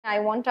I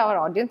want our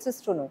audiences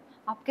to know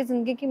आपकी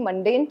जिंदगी की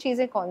मंडेन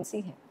चीजें कौन सी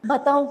हैं?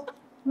 बताओ।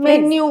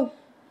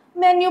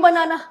 मेन्यू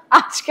बनाना।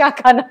 आज क्या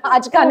खाना?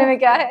 आज खाने में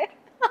क्या है?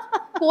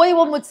 कोई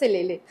वो मुझसे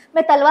ले ले,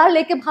 मैं तलवार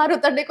लेके बाहर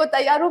उतरने को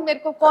तैयार हूँ। मेरे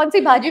को कौन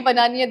सी भाजी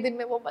बनानी है दिन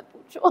में वो मत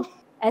पूछो।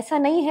 ऐसा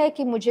नहीं है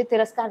कि मुझे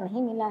तिरस्कार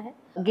नहीं मिला है।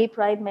 गे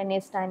प्राइड मैंने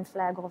इस टाइम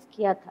फ्लैग ऑफ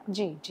किया था।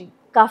 जी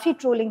काफी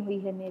ट्रोलिंग हुई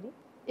है मेरी।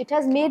 It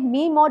has made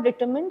me more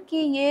determined कि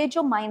ये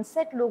जो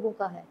माइंडसेट लोगों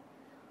का है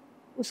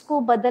उसको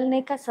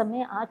बदलने का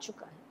समय आ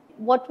चुका है।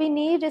 What we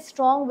need is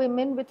strong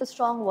women with a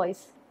strong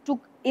voice to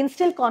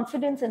instill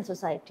confidence in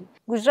society.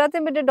 Gujarati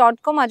Mid-Day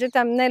આજે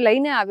તમને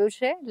લઈને આવ્યું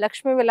છે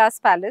લક્ષ્મી વિલાસ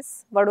પેલેસ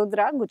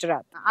વડોદરા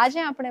ગુજરાત. આજે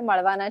આપણે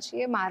મળવાના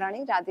છીએ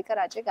મહારાણી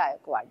રાધિકારાજે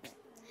ગાયકવાડ.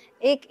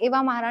 એક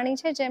એવા મહારાણી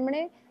છે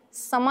જેમણે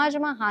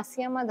સમાજમાં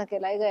હાસ્યમાં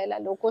ધકેલાઈ ગયેલા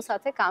લોકો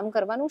સાથે કામ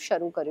કરવાનું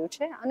શરૂ કર્યું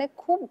છે અને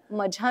ખૂબ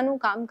મજાનું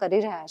કામ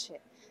કરી રહ્યા છે.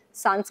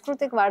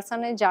 સાંસ્કૃતિક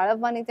વારસાને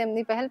જાળવવાની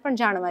તેમની પહેલ પણ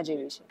જાણવા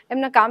જેવી છે.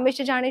 એમના કામ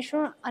વિશે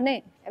જાણીશું અને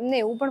એમને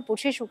એવું પણ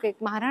પૂછીશું કે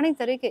મહારાણી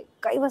તરીકે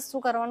કઈ વસ્તુ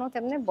કરવાનો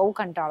તેમને બહુ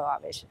કંટાળો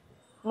આવે છે.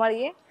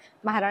 મળીએ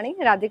મહારાણી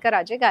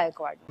રાધિકારાજે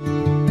Gaekwad.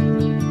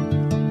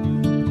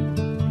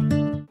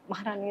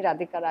 Maharani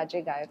Radhikaraje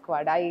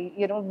Gaekwad.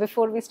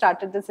 Before we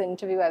started this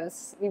interview,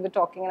 we were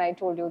talking and I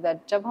told you that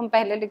जब हम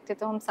पहले लिखते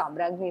थे, हम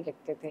साम्राज्ञी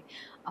लिखते थे.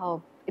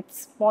 It's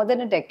more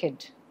than a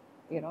decade,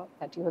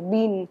 that you have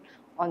been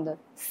on the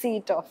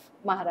seat of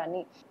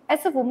Maharani.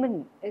 As a woman,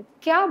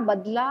 क्या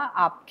बदला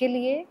आपके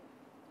लिए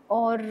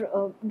और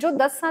जो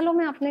 10 सालों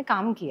में आपने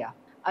काम किया,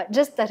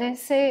 जिस तरह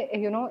से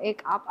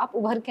एक आप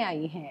उभर के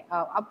आई हैं,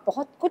 आप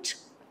बहुत कुछ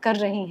कर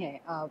रही हैं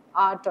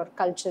आर्ट और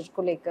कल्चर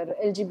को लेकर,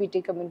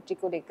 LGBT कम्युनिटी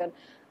को लेकर,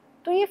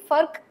 तो ये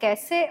फर्क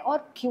कैसे और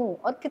क्यों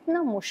और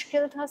कितना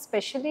मुश्किल था,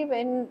 specially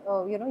when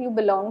you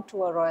belong to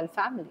a royal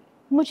family?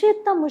 मुझे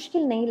इतना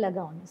मुश्किल नहीं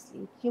लगा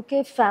ऑनेस्टली,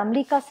 क्योंकि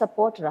फैमिली का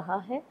सपोर्ट रहा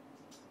है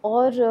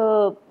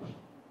और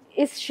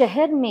इस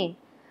शहर में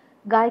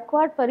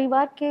गायकवाड़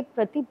परिवार के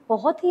प्रति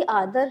बहुत ही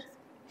आदर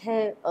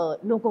है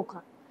लोगों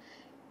का.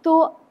 तो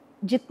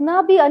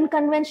जितना भी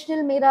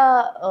अनकन्वेंशनल मेरा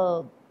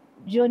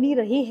जर्नी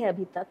रही है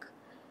अभी तक,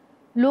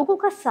 लोगों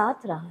का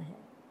साथ रहा है.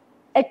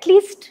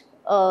 एटलीस्ट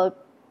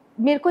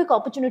मेरे को एक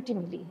अपॉर्चुनिटी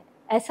मिली है.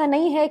 ऐसा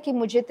नहीं है कि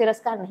मुझे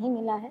तिरस्कार नहीं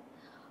मिला है.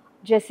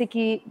 जैसे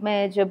कि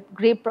मैं जब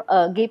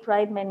गे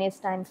प्राइड मैंने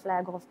इस टाइम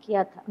फ्लैग ऑफ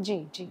किया था,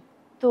 जी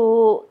तो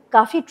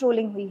काफ़ी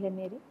ट्रोलिंग हुई है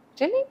मेरी.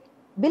 चलिए,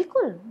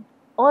 बिल्कुल.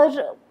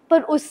 और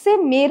पर उससे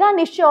मेरा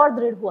निश्चय और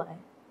दृढ़ हुआ है.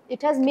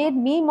 It has made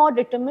me more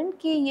determined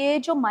कि ये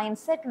जो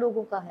माइंडसेट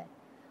लोगों का है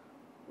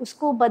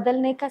उसको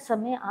बदलने का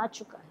समय आ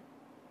चुका है.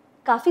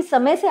 काफ़ी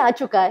समय से आ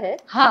चुका है.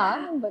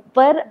 हाँ,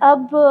 पर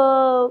अब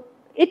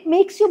it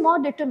makes you more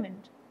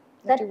determined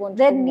that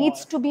there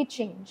needs to be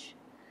change.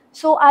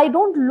 So I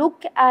don't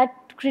look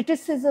at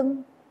criticism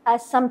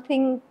as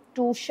something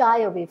to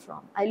shy away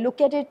from. I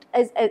look at it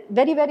as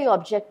very, very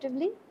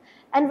objectively.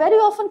 And very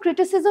often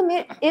criticism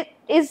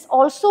is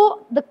also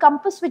the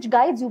compass which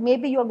guides you.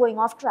 Maybe you're going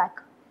off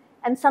track.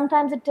 And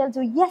sometimes it tells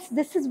you, yes,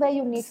 this is where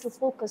you need to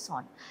focus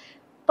on.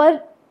 पर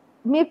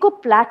मेरे को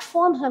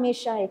platform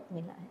हमेशा एक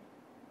मिला है.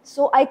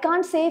 So I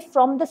can't say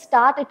from the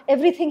start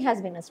everything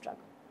has been a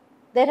struggle.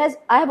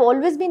 I have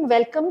always been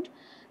welcomed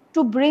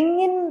to bring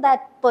in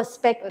that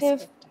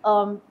perspective,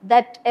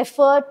 that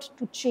effort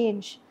to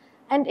change,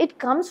 and it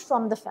comes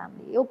from the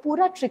family. वो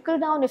पूरा trickle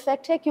down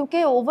effect है,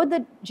 क्योंकि over the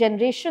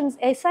generations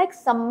ऐसा एक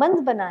संबंध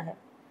बना है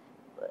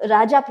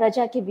राजा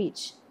प्रजा के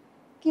बीच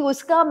कि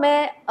उसका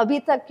मैं अभी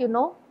तक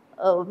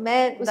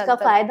मैं उसका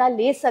फायदा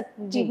ले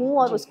सकती हूँ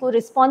और उसको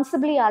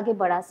responsibly आगे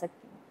बढ़ा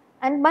सकती हूँ.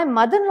 And my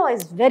mother-in-law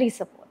is very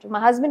supportive. My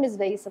husband is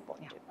very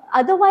supportive.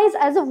 Otherwise,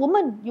 as a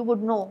woman, you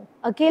would know,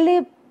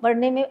 अकेले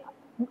बढ़ने में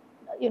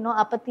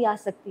आपत्ति आ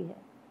सकती है,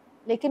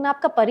 लेकिन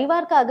आपका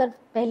परिवार का अगर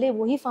पहले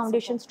वही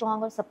फाउंडेशन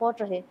स्ट्रॉन्ग और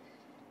सपोर्ट रहे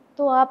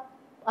तो आप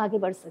आगे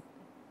बढ़ सकते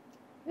हैं.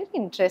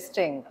 Very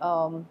interesting.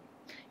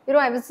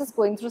 I was just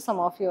going through some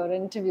of your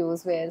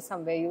interviews where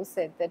somewhere you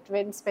said that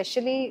when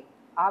especially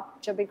आप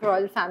जब एक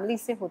रॉयल फैमिली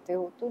से होते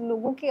हो तो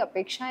लोगों की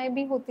अपेक्षाएं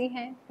भी होती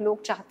हैं,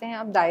 लोग चाहते हैं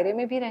आप दायरे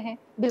में भी रहें.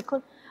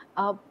 बिल्कुल.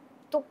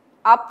 तो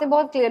आपने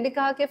बहुत क्लियरली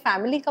कहा कि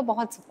फैमिली का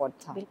बहुत सपोर्ट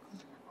था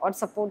और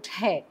सपोर्ट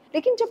है,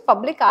 लेकिन जब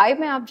पब्लिक आई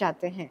में आप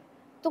जाते हैं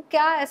तो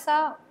क्या ऐसा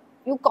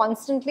you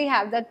constantly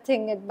have that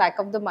thing at back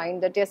of the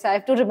mind that yes, I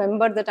have to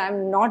remember that I am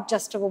not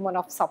just a woman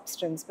of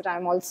substance but I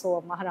am also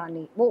a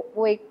Maharani.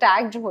 वो एक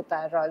tag जो होता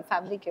है royal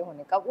family के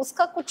होने का,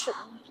 उसका कुछ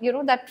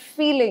that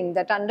feeling,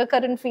 that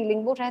undercurrent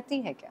feeling वो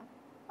रहती है क्या?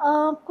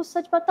 कुछ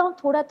सच बताऊं,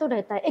 थोड़ा तो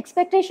रहता है.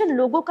 एक्सपेक्टेशन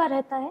लोगों का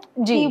रहता है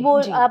कि वो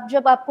आप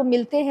जब आपको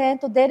मिलते हैं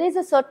तो there is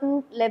a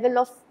certain level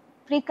of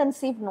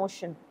preconceived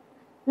notion.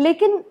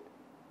 लेकिन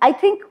आई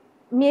थिंक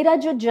मेरा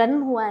जो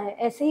जन्म हुआ है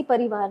ऐसे ही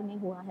परिवार में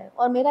हुआ है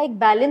और मेरा एक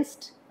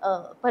बैलेंस्ड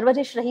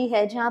परवरिश रही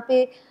है जहाँ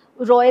पे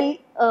रॉयल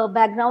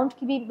बैकग्राउंड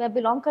की भी मैं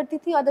बिलोंग करती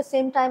थी और the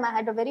same time I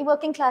had a very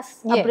working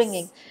class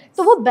upbringing.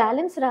 तो वो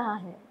बैलेंस रहा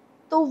है,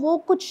 तो वो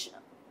कुछ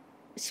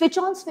स्विच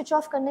ऑन स्विच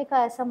ऑफ करने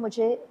का ऐसा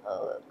मुझे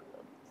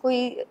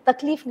कोई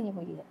तकलीफ नहीं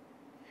हुई है.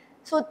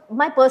 सो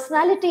my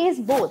personality is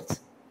both.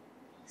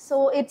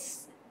 So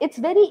it's it's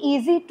very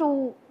easy to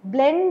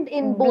blend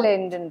in both.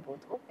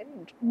 Okay.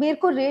 मेरे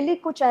को really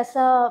कुछ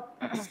ऐसा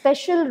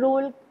special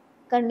role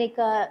करने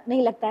का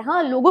नहीं लगता है.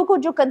 हाँ, लोगों को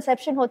जो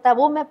conception होता है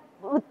वो मैं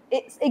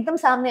एकदम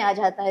सामने आ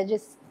जाता है,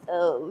 जिस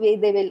way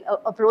they will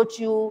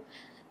approach you.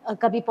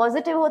 कभी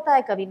पॉजिटिव होता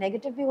है, कभी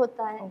नेगेटिव भी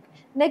होता है.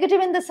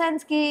 नेगेटिव इन द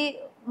सेंस कि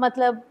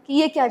मतलब कि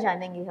ये क्या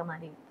जानेंगे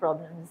हमारी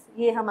प्रॉब्लम्स,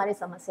 ये हमारी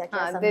समस्या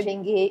क्या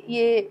समझेंगे,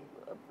 ये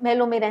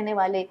महलों में रहने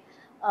वाले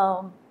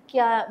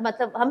क्या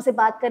मतलब हमसे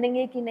बात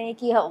करेंगे कि नहीं,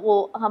 कि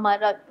वो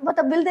हमारा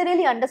मतलब विल दे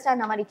रियली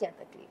अंडरस्टैंड हमारी क्या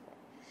तकलीफ है.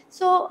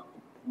 So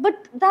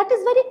but that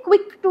is very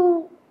quick to,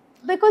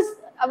 because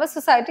our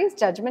society is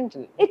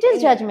judgmental. It is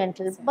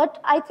judgmental, but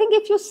I think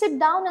if you sit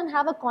down and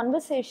have a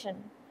conversation,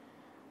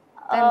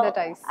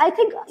 I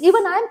think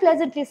even I'm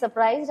pleasantly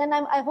surprised, and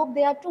I hope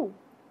they are too.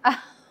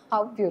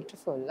 How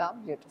beautiful, how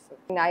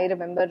beautiful. I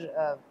remember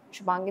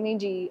Shubhangini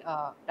जी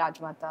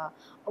राजमाता,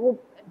 वो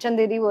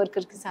Chanderi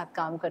worker के साथ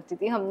काम करती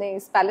थी. हमने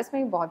इस palace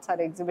में भी बहुत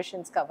सारे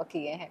एग्जीबिशंस कवर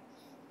किए हैं,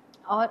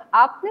 और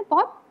आपने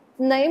बहुत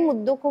नए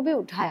मुद्दों को भी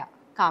उठाया,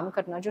 काम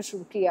करना जो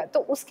शुरू किया. तो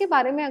उसके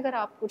बारे में अगर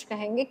आप कुछ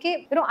कहेंगे कि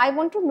I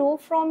want to know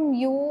from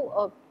you,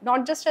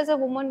 not just as a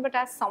woman but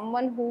as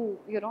someone who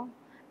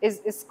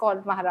is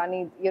called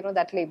Maharani,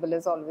 that label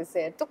is always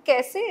there. तो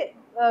कैसे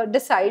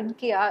डिसाइड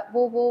किया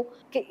वो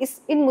कि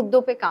इन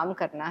मुद्दों पे काम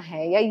करना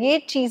है, या ये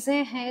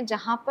चीजें हैं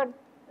जहाँ पर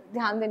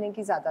ध्यान देने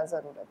की ज्यादा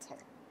जरूरत है?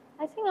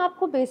 आई थिंक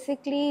आपको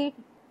बेसिकली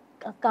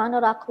कान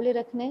और आँख खुले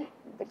रखने,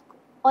 बिल्कुल,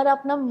 और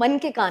अपना मन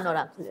के कान और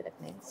आँख खुले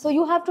रखने. So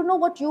you have to know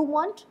what you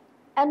want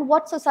and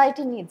what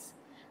society needs.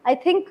 I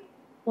think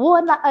वो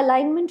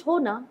अलाइनमेंट हो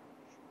ना,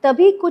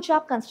 तभी कुछ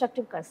आप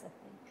कंस्ट्रक्टिव कर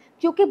सकते हैं,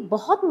 क्योंकि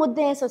बहुत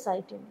मुद्दे हैं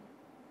सोसाइटी में,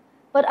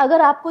 पर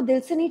अगर आपको दिल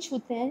से नहीं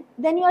छूते हैं,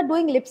 then you are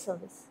doing lip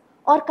service.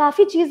 और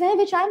काफ़ी चीज़ें हैं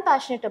विच I am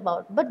passionate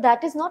about, but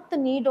that is not the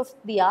need of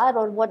the our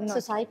और व्हाट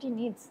सोसाइटी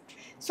नीड्स.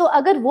 सो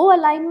अगर वो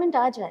अलाइनमेंट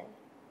आ जाए,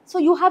 so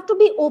you have to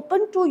be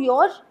open to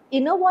your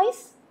inner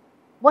voice,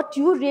 what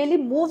you really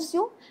moves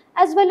you,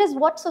 as well as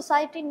what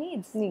society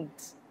needs.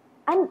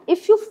 And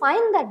if you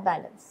find that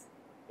balance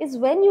is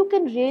when you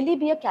can really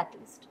be a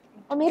catalyst.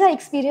 और मेरा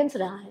experience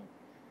रहा है,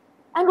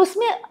 and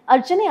उसमें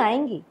अड़चने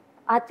आएंगी,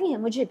 आती हैं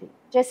मुझे भी.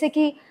 जैसे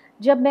कि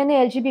जब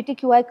मैंने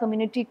LGBTQI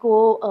कम्युनिटी को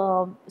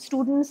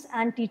स्टूडेंट्स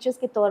एंड टीचर्स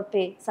के तौर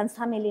पे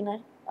संस्था में लेना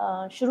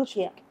शुरू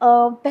किया,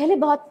 पहले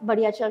बहुत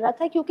बढ़िया चल रहा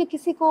था, क्योंकि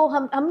किसी को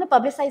हमने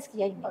पब्लिसाइज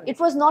किया ही नहीं.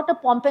 It was not a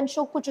pomp and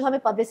show, कुछ हमें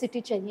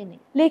पब्लिसिटी चाहिए नहीं.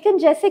 लेकिन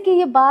जैसे कि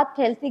ये बात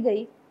फैलती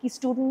गई कि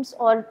स्टूडेंट्स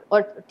और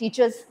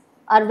teachers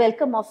are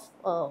welcome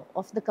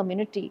of the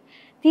community,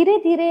 धीरे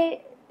धीरे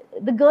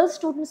द गर्ल्स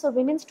स्टूडेंट्स और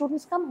विमेन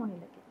स्टूडेंट्स कम होने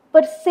लगे.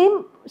 पर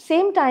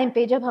सेम टाइम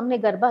पे जब हमने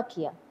गरबा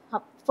किया,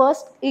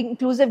 first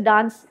inclusive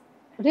dance,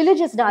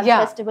 religious dance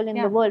festival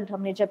in the world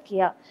हमने जब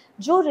किया,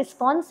 जो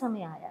रिस्पॉन्स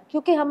हमें आया,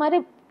 क्योंकि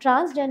हमारे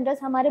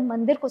ट्रांसजेंडर्स हमारे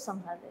मंदिर को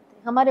संभाल रहे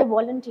थे, हमारे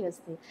वॉलंटियर्स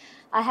थे.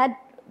 आई हैड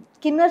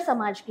किन्नर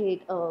समाज के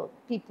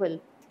people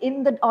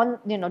in the on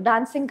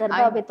dancing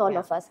garba with all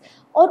of us,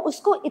 और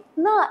उसको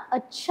इतना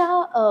अच्छा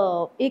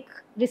एक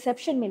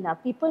रिसेप्शन मिला,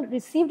 people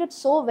received it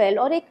so well,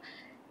 और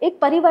एक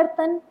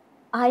परिवर्तन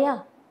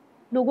आया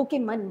लोगों के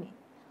मन में.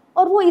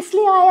 और वो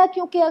इसलिए आया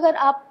क्योंकि अगर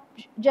आप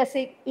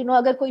जैसे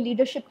अगर कोई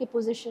लीडरशिप की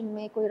पोजीशन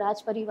में, कोई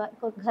राज परिवार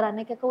को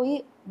घराने का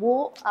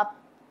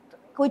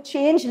कोई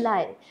चेंज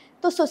लाए,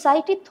 तो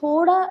सोसाइटी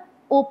थोड़ा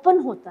ओपन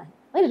होता है.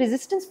 भाई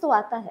रेजिस्टेंस तो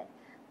आता है,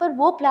 पर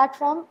वो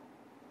प्लेटफॉर्म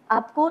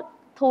आपको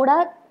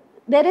थोड़ा,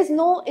 there is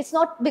no, it's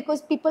not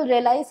because people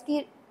realise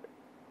कि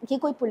ये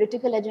कोई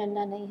पॉलिटिकल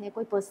एजेंडा नहीं है,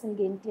 कोई पर्सनल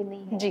गेन के लिए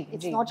नहीं है,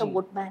 it's not a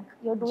vote bank,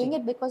 you are doing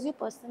it because you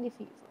personally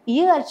feel.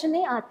 ये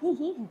अड़चने आती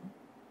ही हैं.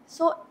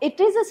 So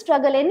it is a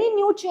struggle. Any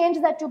new change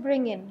that you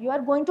bring in, you are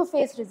going to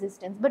face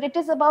resistance. But it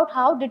is about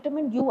how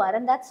determined you are,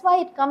 and that's why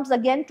it comes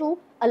again to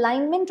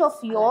alignment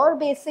of your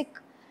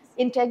basic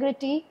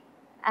integrity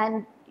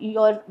and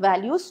your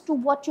values to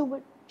what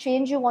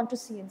change you want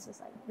to see in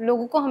society.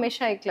 लोगों को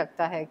हमेशा एक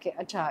लगता है कि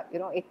अच्छा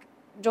एक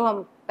जो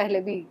हम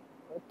पहले भी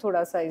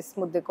थोड़ा सा इस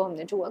मुद्दे को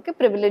हमने जो हुआ कि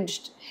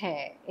प्रिविलेज्ड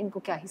हैं, इनको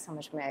क्या ही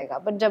समझ में आएगा.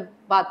 बट जब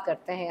बात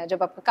करते हैं या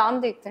जब आपका काम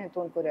देखते हैं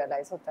तो उनको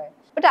रियलाइज होता है.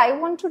 But I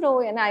want to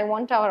know and I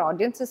want our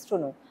audiences to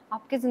know,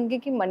 आपकी जिंदगी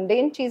की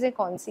मंडेन चीजें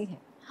कौन सी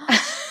हैं?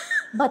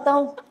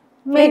 बताओ.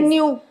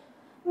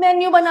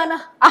 मेन्यू बनाना.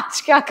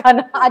 आज क्या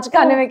खाना, आज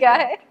खाने में क्या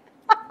है?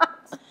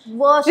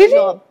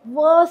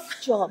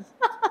 Worst job.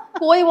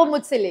 कोई वो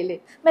मुझसे ले ले,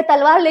 मैं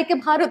तलवार लेके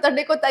बाहर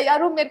उतरने को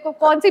तैयार हूँ. मेरे को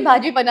कौन सी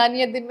भाजी बनानी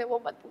है दिन में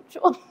वो मत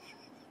पूछो.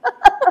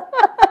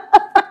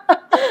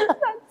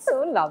 That's so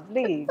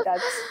lovely.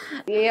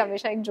 ये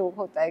हमेशा एक जोक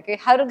होता है कि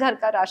हर घर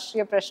का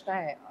राष्ट्रीय प्रश्न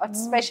है, और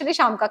स्पेशली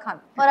शाम का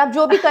खाना. और आप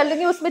जो भी कर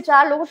लेंगे उसमें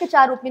 4 लोगों के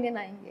 4 ओपिनियन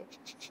आएंगे.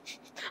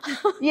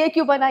 ये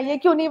क्यों बना, ये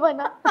क्यों नहीं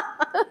बना.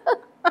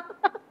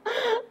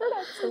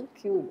 That's so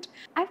cute.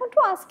 I want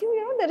to ask you,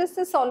 there is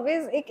this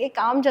always एक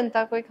आम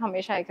जनता को एक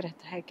हमेशा एक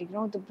रहता है कि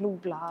the blue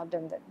blood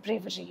and the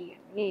bravery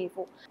and ये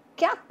वो.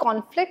 क्या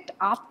कॉन्फ्लिक्ट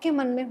आपके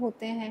मन में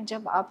होते हैं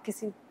जब आप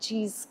किसी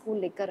चीज को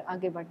लेकर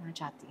आगे बढ़ना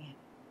चाहती हैं?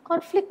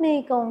 कॉन्फ्लिक्ट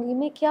नहीं कहूँगी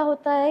मैं. क्या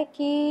होता है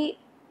कि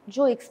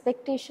जो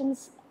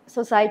एक्सपेक्टेशंस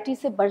सोसाइटी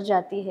से बढ़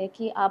जाती है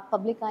कि आप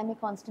पब्लिक आई में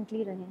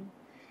कॉन्स्टेंटली रहें,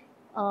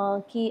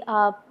 कि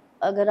आप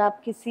अगर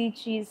आप किसी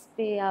चीज़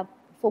पे आप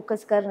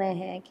फोकस कर रहे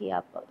हैं, कि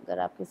आप अगर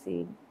आप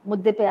किसी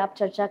मुद्दे पे आप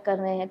चर्चा कर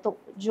रहे हैं, तो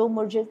जो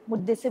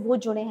मुद्दे से वो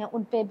जुड़े हैं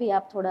उन पे भी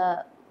आप थोड़ा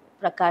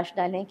प्रकाश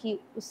डालें कि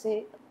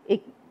उससे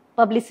एक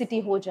पब्लिसिटी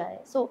हो जाए.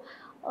 सो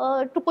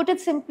to put it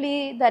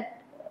simply that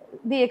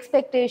the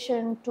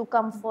expectation to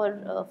come for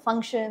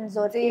functions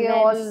or they events,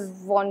 all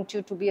want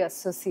you to be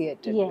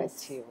associated with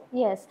you.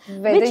 Yes,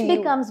 Whether which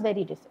becomes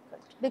very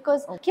difficult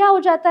because क्या हो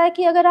जाता है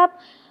कि अगर आप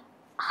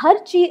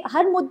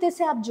हर मुद्दे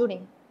से आप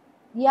जुड़ें,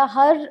 या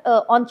हर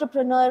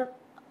entrepreneur,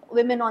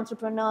 women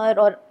entrepreneur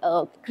or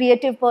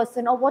creative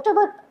person or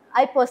whatever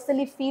I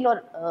personally feel,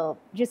 और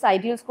जिस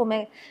ideals को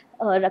मैं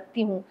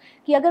रखती हूँ,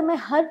 कि अगर मैं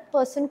हर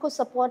person को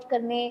support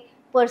करने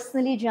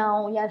पर्सनली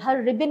जाऊं, या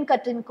हर रिबन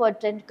कटिंग को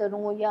अटेंड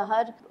करूं, या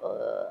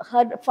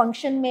हर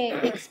फंक्शन में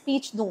एक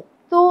स्पीच दूं,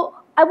 तो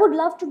I would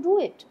love to do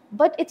it,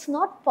 but it's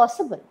not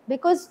possible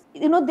because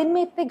दिन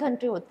में इतने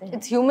घंटे होते हैं.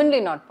 It's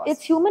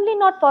humanly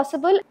not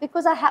possible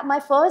because I have my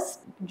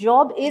first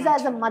job is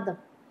as a mother.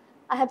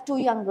 I have 2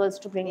 young girls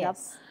to bring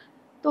up.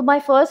 So my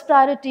first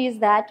priority is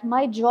that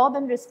my job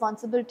and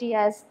responsibility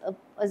as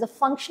a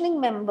functioning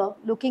member,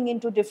 looking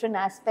into different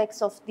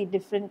aspects of the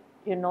different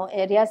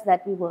areas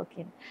that we work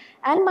in,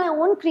 and my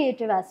own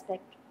creative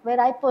aspect where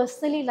I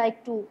personally like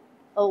to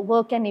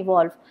work and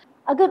evolve.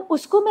 अगर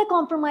उसको मैं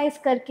compromise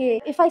करके,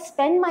 if I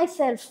spend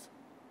myself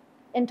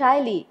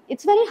entirely,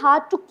 it's very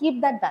hard to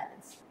keep that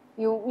balance.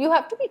 You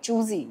have to be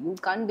choosy. You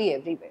can't be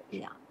everywhere.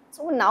 Yeah.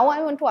 So now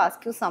I want to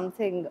ask you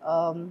something.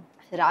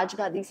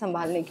 राजगादी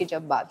संभालने की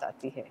जब बात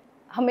आती है,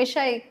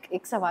 हमेशा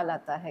एक सवाल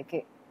आता है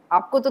कि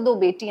आपको तो 2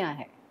 बेटियां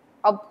हैं,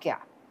 अब क्या?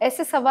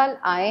 ऐसे सवाल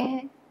आए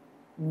हैं,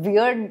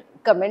 वियर्ड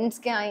कमेंट्स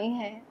के आए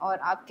हैं, और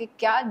आपके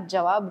क्या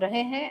जवाब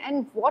रहे हैं?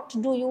 And what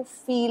do you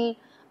feel?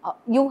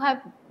 You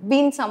have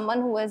been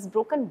someone who has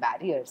broken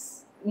barriers.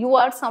 You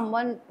are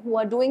someone who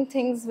are doing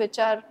things which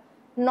are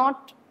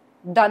not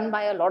done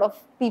by a lot of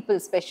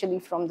people,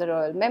 especially from the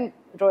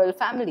royal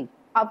family.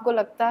 आपको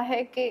लगता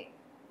है कि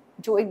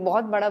जो एक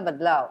बहुत बड़ा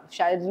बदलाव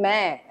शायद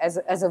मैं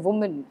as a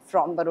woman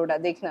from Baroda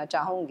देखना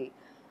चाहूँगी,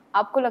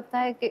 आपको लगता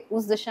है कि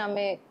उस दिशा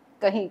में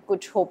कहीं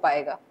कुछ हो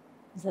पाएगा?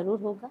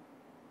 जरूर होगा.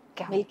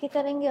 क्या मिलके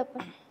करेंगे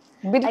अपन.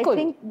 बिल्कुल. I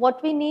think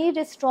what we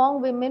need is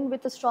strong women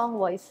with a strong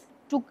voice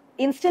to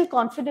instill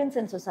confidence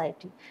in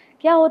society.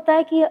 क्या होता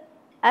है कि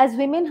as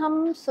women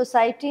हम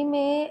society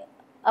में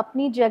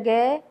अपनी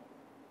जगह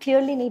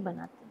clearly नहीं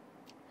बनाते.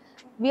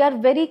 We are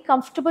very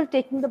comfortable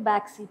taking the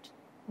back seat.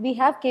 We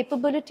have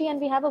capability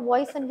and we have a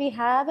voice and we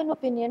have an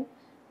opinion,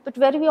 but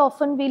very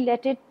often we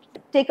let it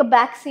take a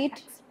back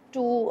seat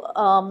to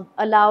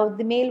allow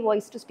the male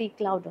voice to speak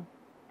louder.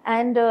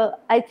 And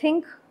I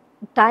think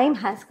time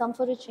has come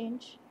for a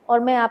change. और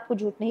मैं आपको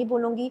झूठ नहीं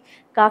बोलूँगी,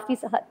 काफ़ी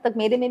हद तक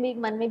मेरे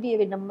मन में भी ये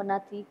विडंबना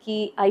थी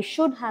कि I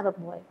should have a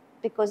boy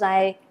because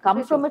I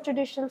come from a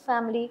traditional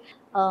family.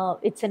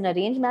 It's an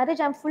arranged marriage.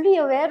 I'm fully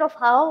aware of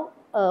how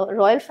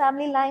royal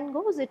family line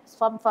goes. It's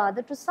from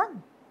father to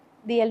son,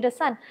 the elder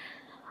son.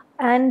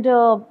 And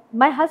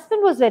my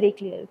husband was very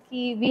clear.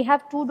 We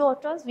have 2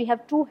 daughters, we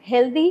have 2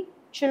 healthy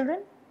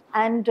children,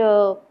 and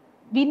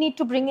we need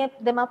to bring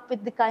them up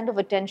with the kind of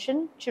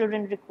attention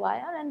children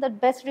require and the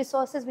best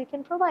resources we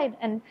can provide.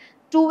 And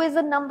 2 is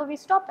the number we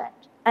stop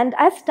at. And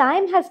as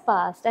time has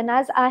passed, and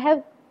as I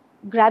have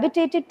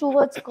gravitated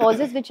towards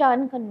causes which are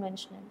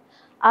unconventional,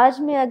 आज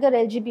मैं अगर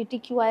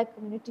LGBTQI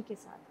community के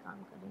साथ काम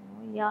कर रही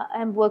हूँ, या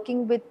I am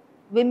working with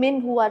women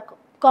who are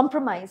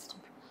compromised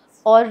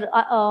or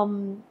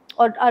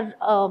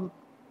are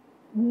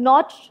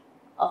not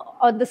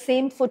on the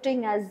same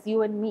footing as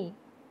you and me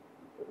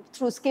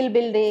through skill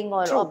building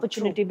or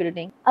opportunity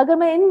building. अगर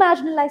मैं इन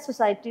marginalized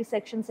society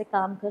section से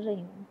काम कर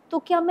रही हूँ, तो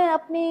क्या मैं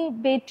अपनी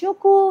बेटियों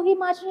को ही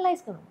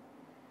marginalize करूँ?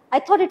 I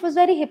thought it was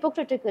very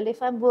hypocritical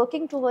if I'm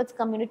working towards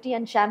community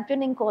and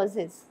championing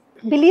causes,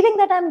 believing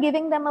that I'm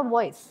giving them a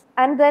voice,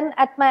 and then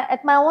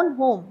at my own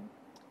home,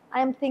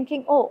 I am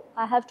thinking, oh,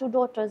 I have 2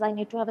 daughters, I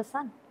need to have a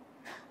son.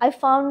 I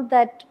found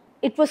that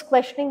it was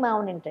questioning my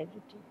own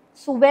integrity.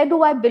 So where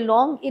do I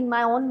belong in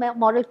my own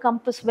moral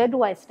compass? Where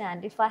do I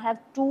stand? If I have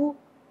 2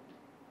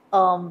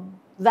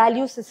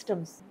 value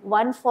systems,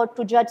 one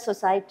to judge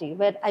society,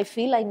 where I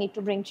feel I need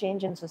to bring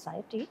change in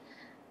society,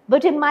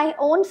 but in my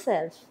own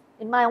self,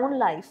 in my own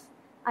life,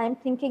 I am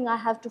thinking I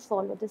have to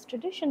follow this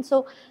tradition.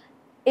 So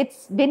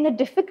it's been a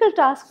difficult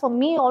task for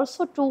me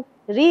also to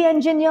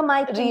re-engineer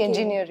my thinking.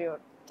 Re-engineer your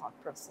thought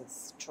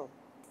process. True.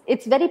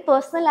 It's very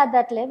personal at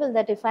that level,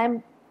 that if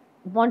I'm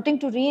wanting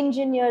to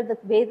re-engineer the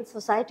way the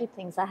society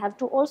thinks, I have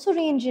to also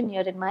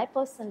re-engineer in my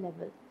personal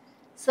level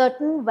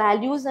certain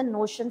values and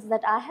notions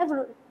that I have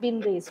been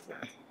raised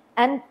with.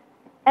 And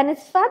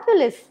it's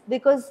fabulous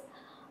because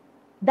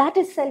that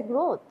is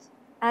self-growth.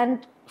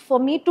 And for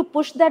me to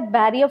push that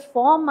barrier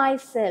for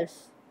myself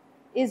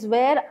is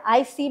where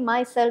I see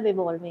myself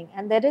evolving.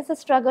 And there is a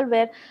struggle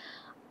where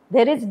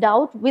there is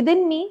doubt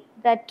within me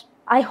that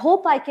I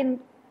hope I can,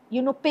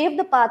 pave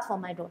the path for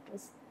my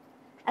daughters.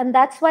 And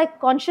that's why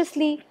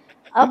consciously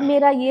अब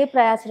मेरा ये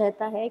प्रयास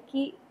रहता है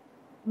कि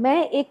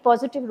मैं एक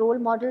positive role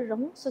model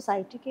रहूं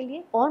सोसाइटी के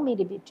लिए और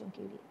मेरी बेटियों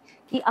के लिए,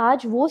 कि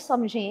आज वो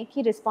समझें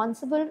कि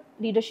रिस्पॉन्सिबल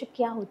लीडरशिप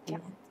क्या होती है,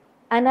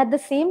 and at the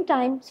same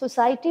time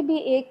society भी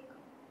एक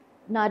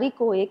नारी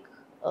को एक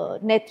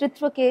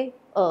नेतृत्व के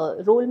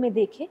रोल में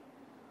देखे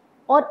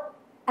और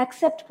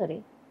एक्सेप्ट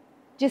करे,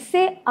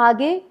 जिससे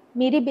आगे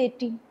मेरी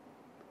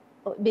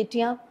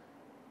बेटियां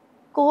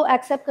को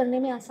एक्सेप्ट करने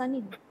में आसानी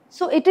हो.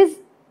 So it is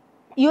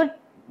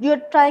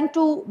you're trying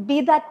to be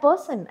that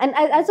person, and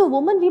as a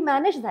woman we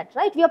manage that,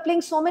 right? We are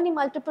playing so many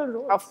multiple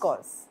roles. Of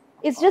course.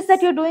 It's just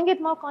that you're doing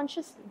it more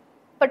consciously.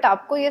 But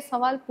आपको ये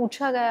सवाल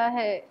पूछा गया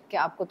है कि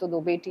आपको तो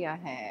 2 बेटियां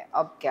हैं,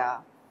 अब क्या?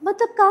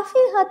 मतलब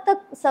काफी हद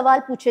तक सवाल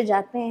पूछे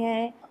जाते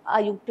हैं.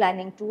 Are you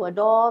planning to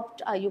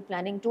adopt? Are you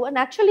planning to?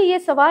 And actually ये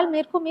सवाल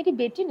मेरे को मेरी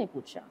बेटी ने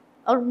पूछा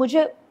और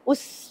मुझे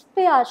उस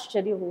पे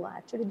आश्चर्य हुआ.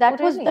 Actually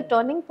that was the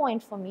turning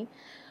point for me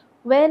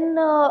when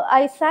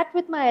I sat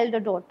with my elder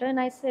daughter and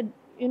I said,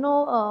 you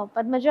know,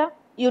 Padmaja,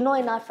 you know,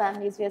 in our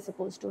families we are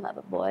supposed to have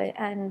a boy,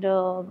 and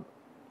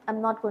I'm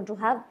not going to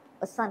have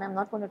a son. I'm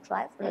not going to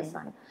try for a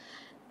son.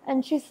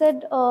 And she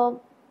said,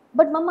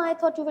 but Mama, I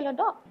thought you will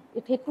adopt.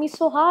 It hit me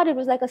so hard. It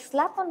was like a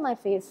slap on my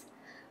face,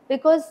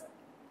 because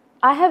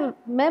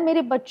मैं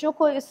मेरे बच्चों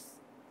को इस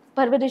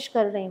परवरिश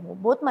कर रही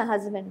हूँ. Both my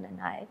husband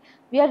and I,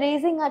 we are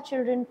raising our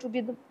children to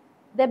be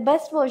their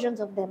best versions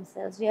of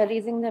themselves. We are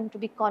raising them to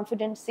be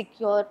confident,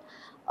 secure,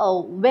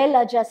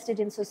 well-adjusted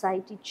in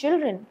society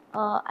children,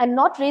 and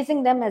not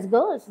raising them as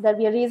girls. That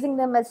we are raising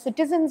them as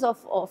citizens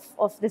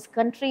of this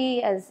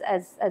country,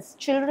 as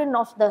children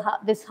of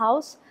this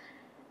house.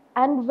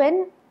 And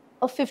when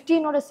a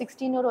 15 or a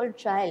 16-year-old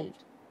child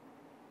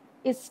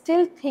is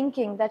still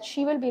thinking that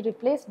she will be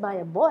replaced by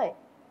a boy,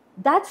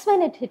 that's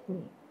when it hit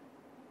me.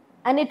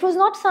 And it was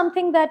not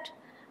something that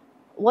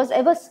was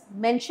ever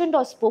mentioned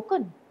or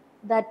spoken.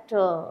 That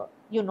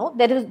you know,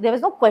 there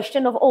was no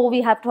question of, oh,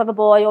 we have to have a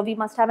boy or we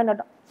must have an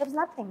adult. There was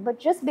nothing. But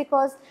just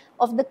because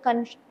of the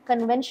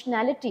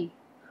conventionality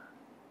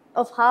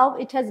of how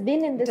it has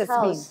been in this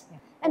house,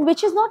 and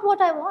which is not what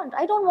I want.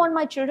 I don't want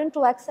my children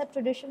to accept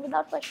tradition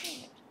without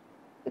questioning it,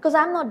 because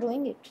I'm not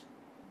doing it.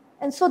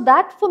 And so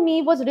that for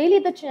me was really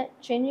the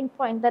changing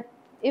point, that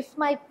if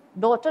my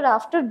daughter,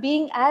 after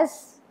being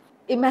as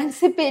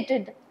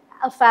emancipated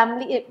a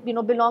family, you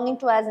know, belonging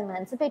to as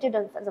emancipated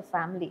as a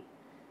family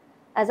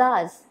as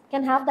ours,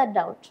 can have that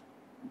doubt.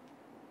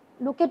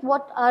 Look at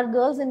what our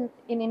girls in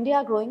India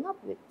are growing up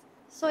with.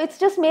 So it's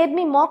just made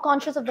me more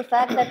conscious of the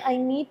fact that I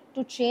need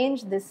to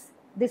change this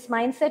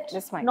mindset,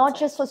 not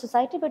just for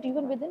society, but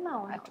even within my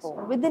own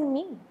house, within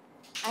me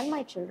and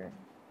my children.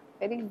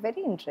 Very,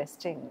 very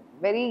interesting.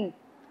 Very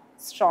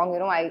strong. You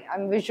know,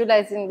 I'm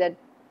visualizing that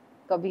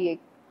kabhi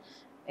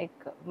ek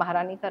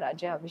Maharani ka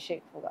Rajya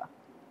Abhishek hoga.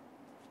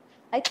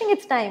 I think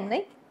it's time,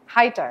 right?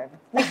 High time.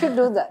 We should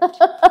do that.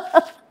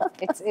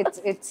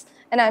 It's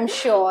and I'm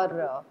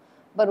sure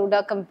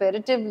Baroda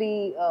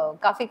comparatively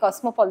काफी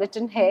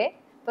cosmopolitan है.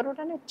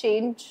 Baroda ने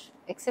change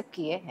accept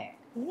किए हैं.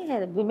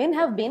 Yeah, women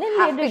have been in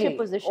leadership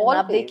position.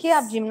 आप देखिए,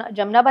 आप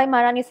जमुनाबाई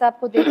महारानी साहब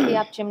को देखिए,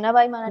 आप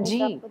चिमनाबाई महारानी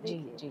साहब को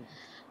देखिए,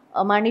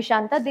 Marni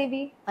Shanta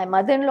Devi, my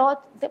mother-in-law,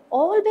 they've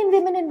all been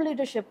women in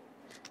leadership.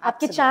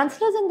 आपके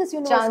chancellors in this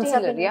university.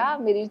 Chancellor, yeah,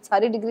 मेरी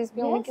सारी degrees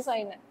पे उनकी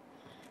sign है.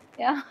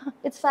 Yeah,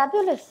 it's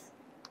fabulous.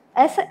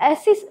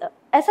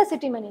 ऐसा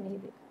city मैंने नहीं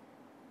देखा.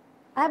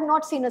 I have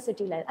not seen a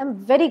city like that. I'm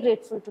very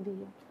grateful to be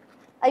here.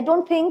 I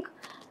don't think,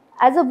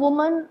 as a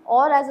woman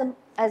or as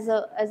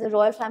a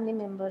royal family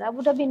member, I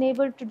would have been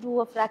able to do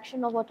a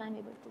fraction of what I'm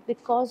able to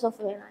because of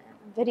where I am.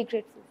 I'm very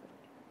grateful for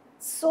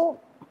it. So,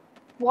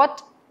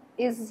 what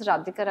is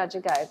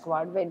Radhikaraje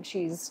Gaekwad when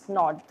she's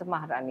not the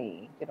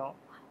Maharani? You know,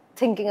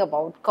 thinking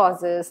about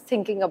causes,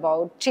 thinking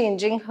about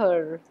changing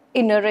her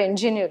inner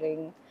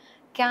engineering.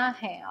 क्या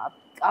है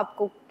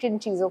आपको किन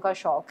चीजों का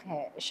शौक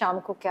है? शाम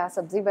को क्या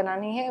सब्जी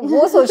बनानी है?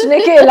 वो सोचने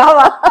के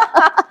अलावा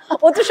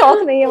वो तो शौक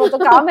नहीं है, वो तो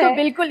काम है.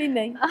 बिल्कुल ही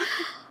नहीं.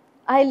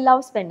 I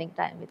love spending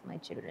time with my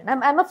children.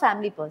 I'm a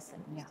family person.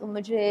 तो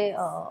मुझे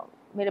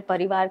मेरे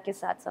परिवार के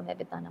साथ समय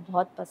बिताना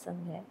बहुत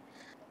पसंद है.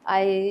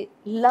 I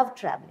love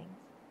traveling.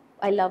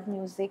 I love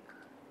music.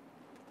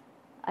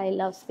 I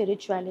love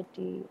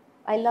spirituality.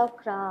 I love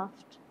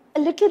craft. A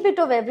little bit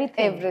of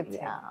everything.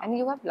 Everything. Yeah. And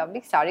you have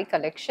lovely sari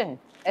collection,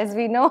 as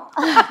we know.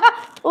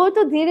 वो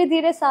तो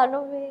धीरे-धीरे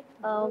सालों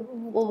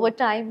में over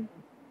time.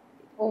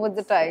 Over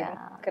the time,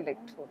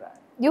 collect हो रहा है.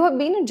 You have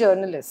been a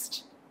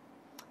journalist.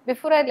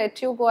 Before I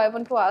let you go, I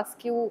want to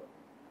ask you,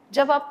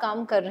 जब आप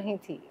काम कर रही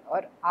थी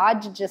और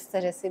आज जिस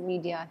तरह से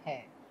मीडिया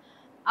है,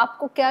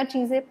 आपको क्या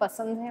चीजें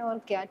पसंद हैं और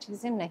क्या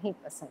चीजें नहीं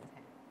पसंद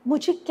हैं?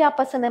 मुझे क्या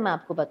पसंद है मैं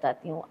आपको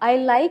बताती हूँ. I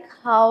like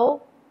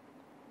how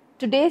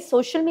today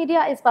social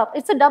media is powerful.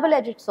 It's a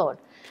double-edged sword.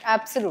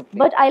 Absolutely.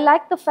 But I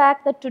like the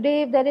fact that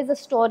today if there is a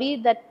story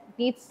that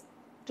needs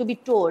to be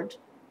told,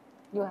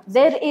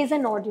 there is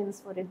an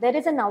audience for it. There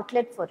is an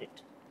outlet for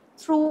it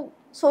through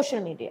social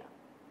media.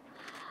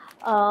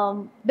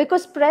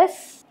 Because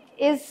press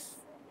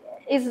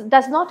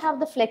does not have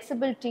the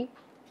flexibility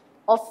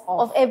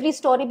of every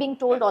story being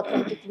told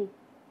authentically,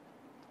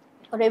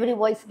 or every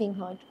voice being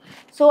heard.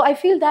 So I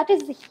feel that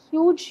is the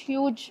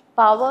huge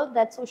power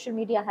that social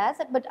media has,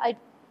 but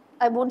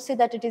I won't say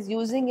that it is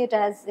using it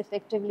as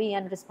effectively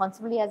and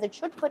responsibly as it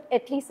should, but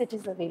at least it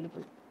is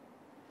available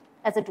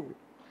as a tool.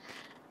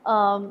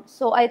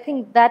 So I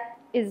think that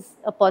is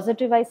a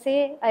positive. I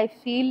say I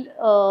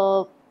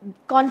feel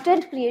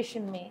content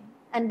creation may,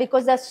 and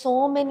because there's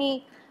so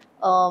many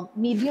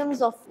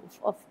mediums of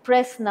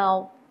press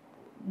now,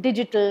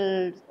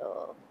 digital,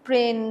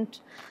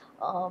 print,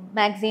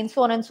 magazine,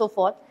 so on and so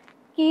forth,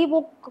 कि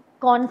वो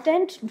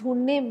content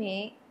ढूंढने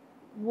में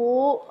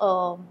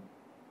वो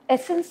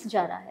essence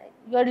जा रहा है.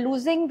 You are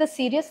losing the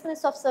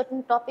seriousness of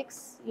certain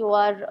topics. You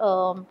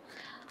are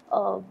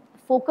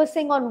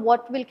focusing on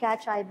what will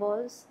catch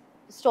eyeballs.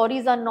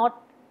 Stories are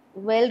not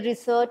well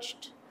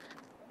researched,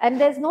 and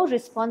there's no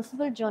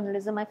responsible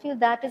journalism. I feel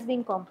that is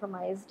being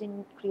compromised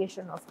in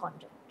creation of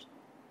content.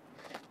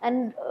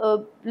 And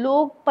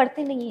लोग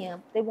पढ़ते नहीं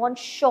हैं. They want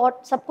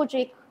short, सब कुछ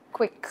एक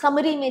quick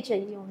summary में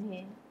चाहिए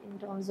उन्हें in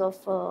terms of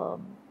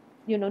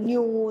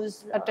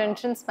news.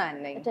 Attention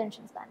span नहीं.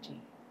 Attention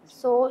span.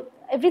 So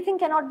everything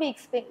cannot be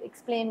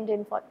explained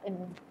in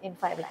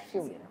 5 lines.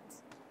 Few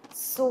minutes.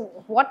 So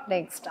what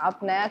next? आप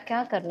नया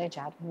क्या करने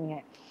जा रही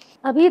हैं?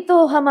 अभी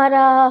तो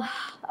हमारा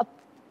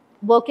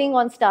working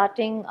on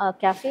starting a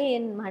cafe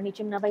in Maharani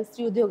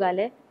Radhikaraje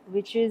Gaekwad,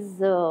 which is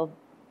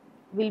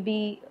will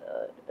be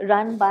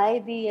run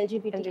by the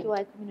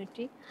LGBTQI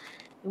community.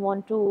 We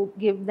want to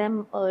give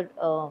them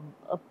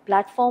a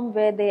platform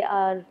where they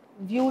are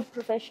viewed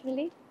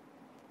professionally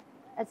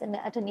as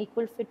at an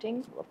equal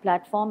footing, a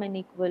platform and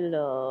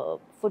equal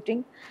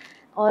footing.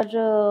 Or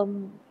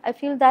I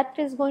feel that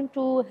is going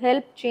to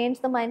help change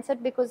the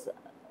mindset, because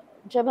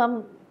जब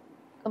हम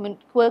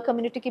queer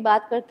community की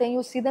बात करते हैं,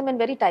 you see them in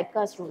very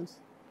typecast roles.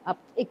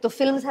 एक तो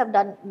films have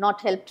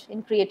not helped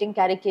in creating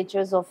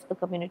caricatures of the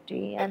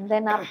community, and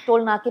then आप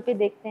toll नाके पे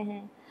देखते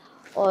हैं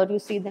और you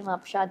see them,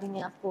 आप शादी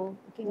में आपको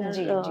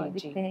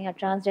दिखते हैं या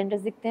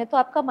transgenders दिखते हैं, तो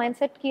आपका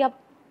mindset कि आप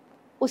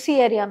उसी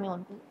area में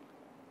उनको,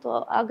 तो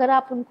अगर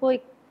आप उनको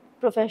एक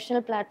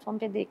प्रोफेशनल प्लेटफॉर्म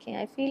पे देखें,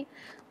 आई फील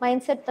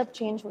माइंडसेट तब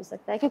चेंज हो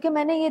सकता है. क्योंकि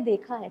मैंने ये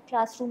देखा है,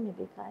 क्लासरूम में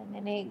देखा है,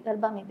 मैंने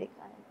गरबा में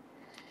देखा है.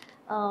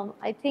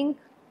 I think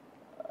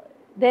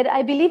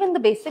I believe in the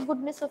basic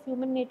goodness of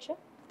human nature,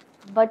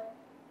 but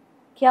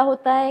क्या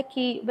होता है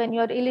कि when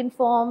you are ill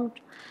informed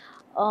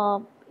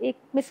एक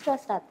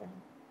मिसट्रस्ट आता है.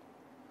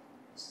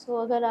 सो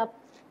अगर आप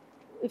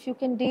if you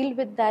can deal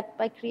with that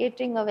by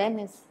creating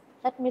awareness,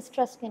 that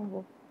mistrust can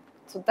go.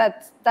 So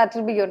that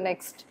will be your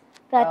next.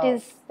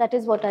 That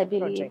is what I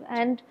believe. Project.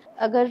 And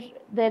agar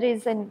there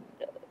is an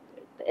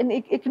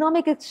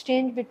economic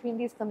exchange between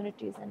these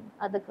communities and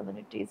other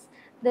communities,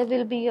 there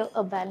will be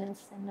a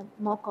balance and a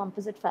more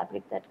composite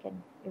fabric that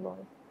can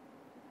evolve.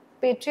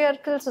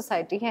 Patriarchal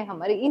society है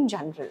हमारी in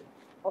general,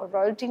 और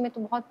royalty में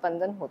तो बहुत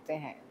बंधन होते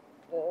हैं.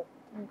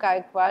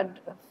 गायकवाड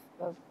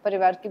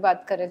परिवार की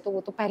बात करें तो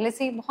वो तो पहले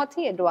से ही बहुत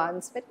ही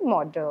एडवांस, वेरी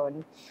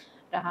मॉडर्न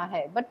रहा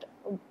है. But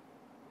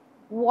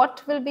what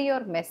will be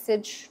your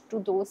message to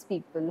those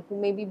people who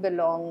maybe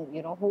belong,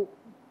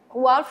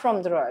 who are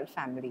from the royal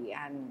family,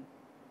 and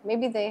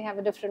maybe they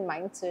have a different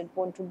mindset,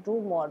 want to do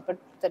more,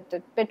 but that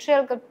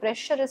patriarchal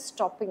pressure is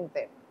stopping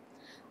them?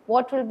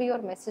 What will be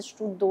your message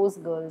to those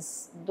girls,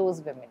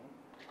 those women?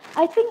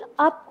 I think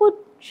आपको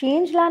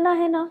change लाना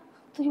है ना,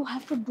 तो you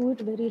have to do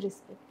it very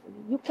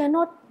respectfully. You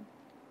cannot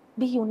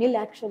be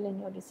unilateral in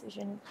your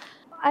decision.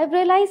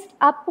 I've realized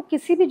आपको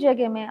किसी भी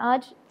जगह में,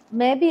 आज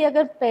मैं भी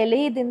अगर पहले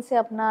ही दिन से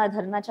अपना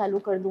धरना चालू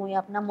कर दूं या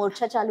अपना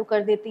मोर्चा चालू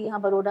कर देती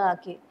यहाँ बड़ौदा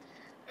आके,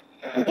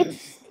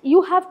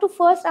 यू हैव टू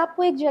फर्स्ट,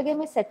 आपको एक जगह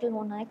में सेटल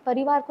होना है, एक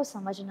परिवार को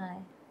समझना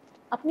है,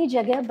 अपनी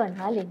जगह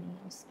बना लेनी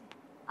है उसमें.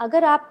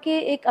 अगर आपके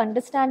एक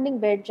अंडरस्टैंडिंग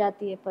बैठ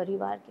जाती है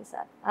परिवार के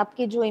साथ,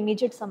 आपके जो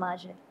इमीडिएट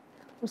समाज है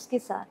उसके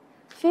साथ,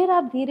 फिर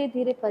आप धीरे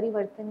धीरे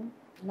परिवर्तन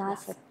ला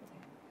सकते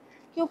हैं.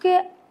 क्योंकि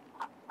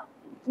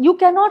you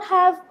can not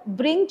have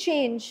bring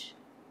change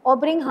or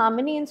bring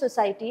harmony in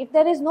society if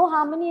there is no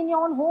harmony in your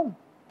own home.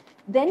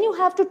 Then you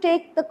have to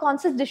take the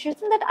conscious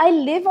decision that I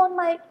live on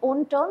my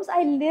own terms,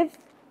 I live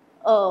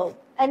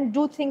and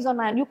do things on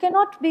my own. You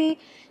cannot be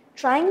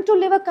trying to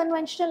live a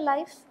conventional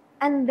life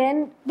and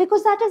then,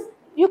 because that is,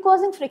 you're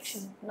causing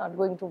friction. Not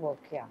going to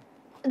work, yeah.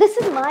 This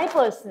is my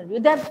personal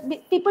view. That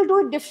people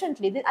do it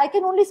differently. I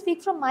can only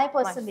speak from my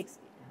personal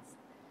experience.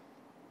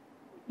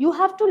 You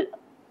have to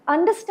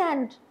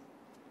understand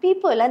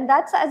people, and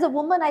that's, as a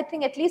woman, I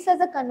think, at least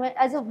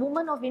as a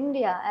woman of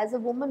India, as a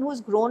woman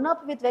who's grown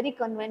up with very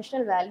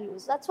conventional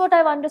values, that's what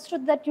I've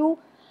understood, that you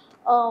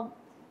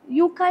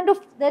kind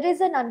of, there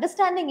is an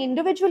understanding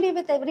individually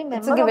with every member.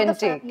 It's a give of and the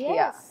take, family.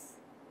 Yes.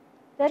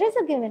 Yeah. There is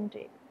a give and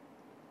take,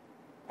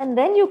 and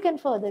then you can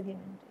further give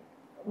and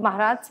take.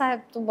 Maharaj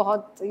Sahib to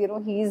bahut,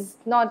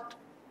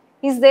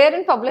 he's there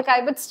in public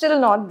eye but still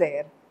not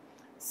there.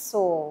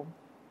 So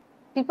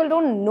people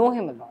don't know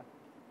him a lot.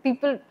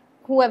 People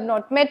who have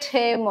not met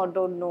him or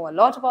don't know a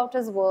lot about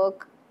his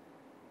work,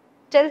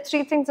 tell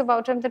 3 things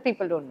about him that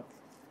people don't know.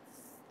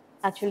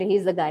 Actually,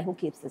 he's the guy who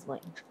keeps this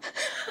going.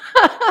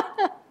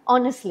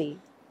 Honestly,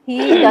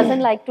 he doesn't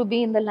like to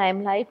be in the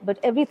limelight, but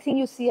everything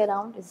you see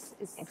around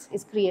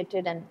is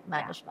created and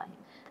managed by him.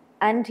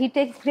 And he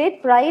takes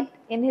great pride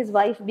in his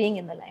wife being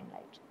in the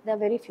limelight. There are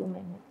very few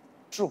men who.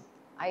 True.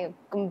 I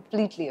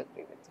completely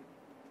agree with you.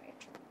 Very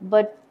true.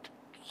 But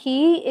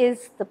he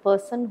is the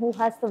person who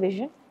has the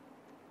vision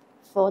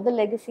for the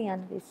legacy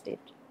and the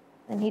estate,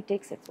 and he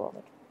takes it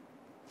forward.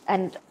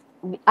 And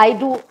I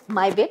do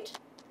my bit,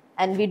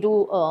 and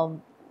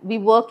we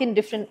work in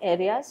different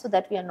areas so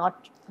that we are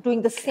not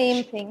doing the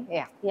same thing.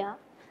 Yeah.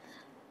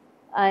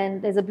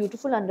 And there's a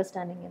beautiful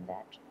understanding in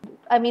that.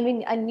 I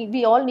mean,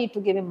 we all need to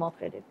give him more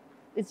credit.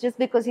 It's just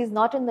because he's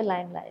not in the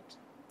limelight.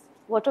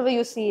 Whatever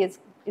you see is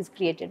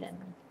created and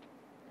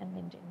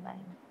maintained by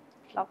him.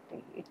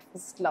 Lovely. It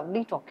was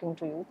lovely talking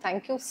to you.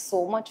 Thank you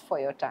so much for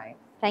your time.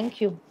 Thank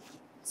you.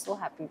 So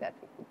happy that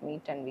we could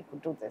meet and we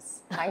could do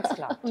this. Thanks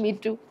a lot. Me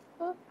too.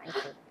 Thank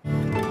you.